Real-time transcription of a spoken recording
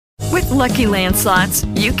Lucky Land Slots,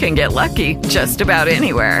 you can get lucky just about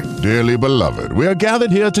anywhere. Dearly beloved, we are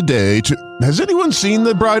gathered here today to... Has anyone seen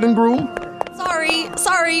the bride and groom?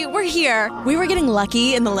 Sorry, we're here. We were getting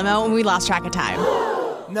lucky in the limo and we lost track of time.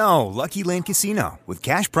 No, Lucky Land Casino, with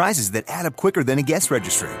cash prizes that add up quicker than a guest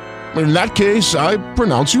registry. In that case, I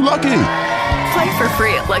pronounce you lucky. Play for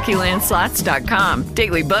free at LuckyLandSlots.com.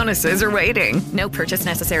 Daily bonuses are waiting. No purchase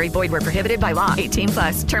necessary. Void where prohibited by law.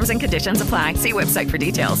 18+. Terms and conditions apply. See website for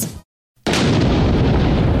details.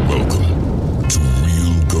 Welcome to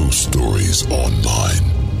Real Ghost Stories Online.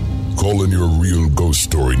 Call in your real ghost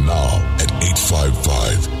story now at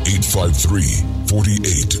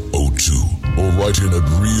 855-853-4802 or write in at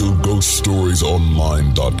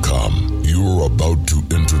realghoststoriesonline.com. You're about to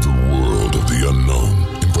enter the world of the unknown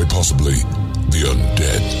and quite possibly the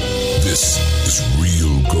undead. This is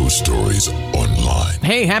Real Ghost Stories Online.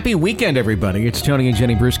 Hey, happy weekend, everybody. It's Tony and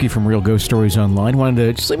Jenny Brewski from Real Ghost Stories Online. Wanted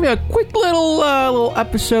to just leave me a quick little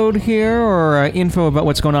episode here or info about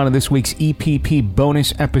what's going on in this week's EPP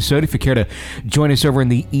bonus episode. If you care to join us over in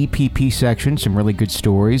the EPP section, some really good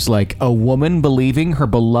stories like a woman believing her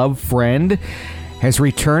beloved friend has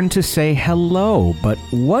returned to say hello. But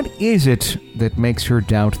what is it that makes her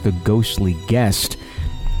doubt the ghostly guest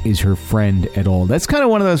is her friend at all? That's kind of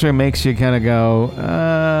one of those where it makes you kind of go,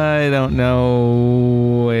 I don't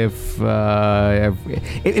know if...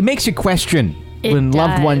 It makes you question when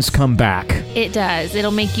loved ones come back. It does. It'll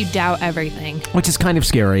make you doubt everything. Which is kind of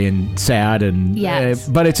scary and sad, and yes.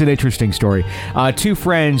 But it's an interesting story. Two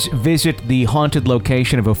friends visit the haunted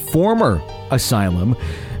location of a former asylum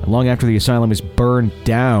long after the asylum is burned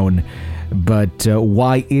down. But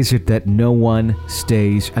why is it that no one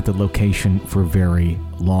stays at the location for very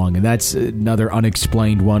long? And that's another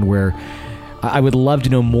unexplained one where I would love to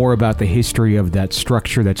know more about the history of that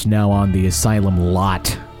structure that's now on the asylum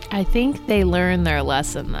lot. I think they learned their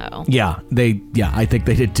lesson, though. Yeah, I think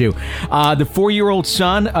they did too. The 4-year-old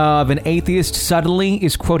son of an atheist suddenly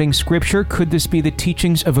is quoting scripture. Could this be the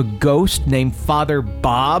teachings of a ghost named Father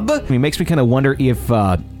Bob? I mean, it makes me kind of wonder if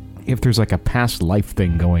there's like a past life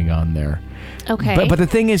thing going on there. Okay. But the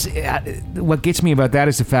thing is, what gets me about that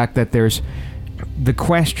is the fact that there's the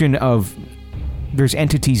question of there's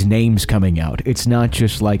entities' names coming out. It's not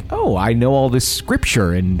just like, oh, I know all this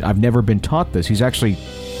scripture and I've never been taught this. He's actually,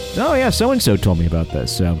 oh yeah, so-and-so told me about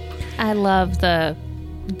this. So I love the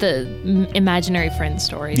imaginary friend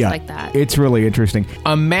stories like that. It's really interesting.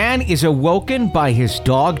 A man is awoken by his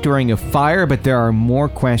dog during a fire, but there are more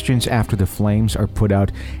questions after the flames are put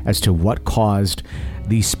out as to what caused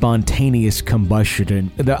the spontaneous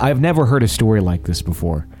combustion. I've never heard a story like this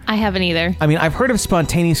before. I haven't either. I mean, I've heard of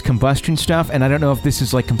spontaneous combustion stuff, and I don't know if this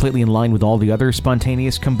is like completely in line with all the other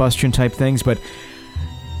spontaneous combustion type things, but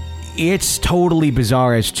it's totally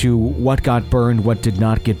bizarre as to what got burned, what did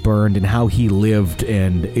not get burned, and how he lived,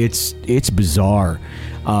 and it's bizarre.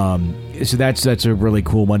 So that's a really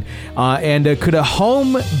cool one. And could a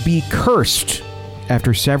home be cursed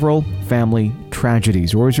after several family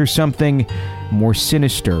tragedies, or is there something more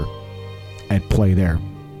sinister at play there?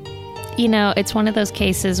 You know, it's one of those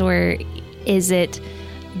cases where is it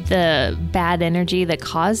the bad energy that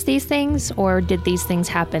caused these things, or did these things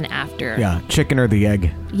happen after? Yeah, chicken or the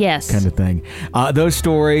egg. Yes. Kind of thing. Those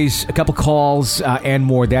stories, a couple calls, and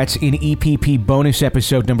more. That's in EPP bonus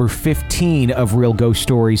episode number 15 of Real Ghost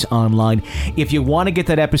Stories Online. If you want to get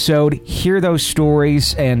that episode, hear those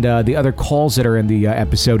stories, and the other calls that are in the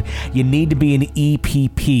episode, you need to be an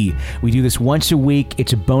EPP. We do this once a week.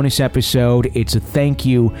 It's a bonus episode. It's a thank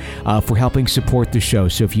you for helping support the show.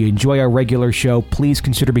 So if you enjoy our regular show, please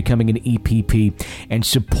consider becoming an EPP and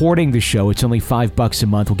supporting the show. It's only $5 a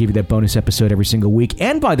month. We'll give you that bonus episode every single week.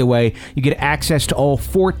 And by the way, you get access to all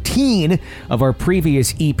 14 of our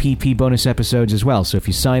previous EPP bonus episodes as well. So if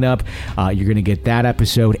you sign up, you're going to get that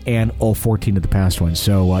episode and all 14 of the past ones.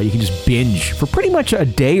 So you can just binge for pretty much a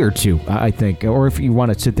day or two, I think. Or if you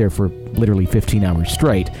want to sit there for literally 15 hours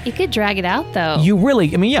straight. You could drag it out, though. You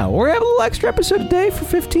really, I mean, yeah, or have a little extra episode a day for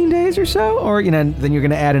 15 days or so. Or, then you're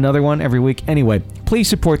going to add another one every week. Anyway, please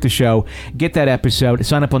support the show. Get that episode.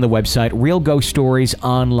 Sign up on the website,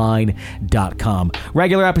 realghoststoriesonline.com.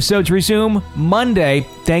 Regular episodes resume Monday.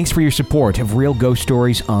 Thanks for your support of Real Ghost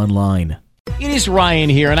Stories Online. It is Ryan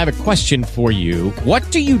here, and I have a question for you.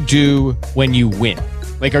 What do you do when you win?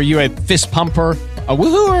 Like, are you a fist pumper, a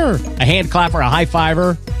woohooer, a hand clapper, a high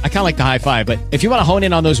fiver? I kind of like the high five, but if you want to hone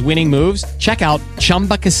in on those winning moves, check out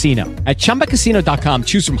Chumba Casino. At ChumbaCasino.com,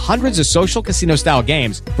 choose from hundreds of social casino style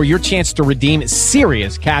games for your chance to redeem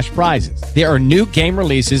serious cash prizes. There are new game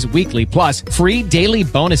releases weekly, plus free daily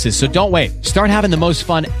bonuses. So don't wait. Start having the most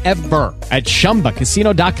fun ever at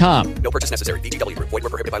ChumbaCasino.com. No purchase necessary. VGW Group. Void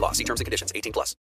where prohibited by law. See terms and conditions. 18+.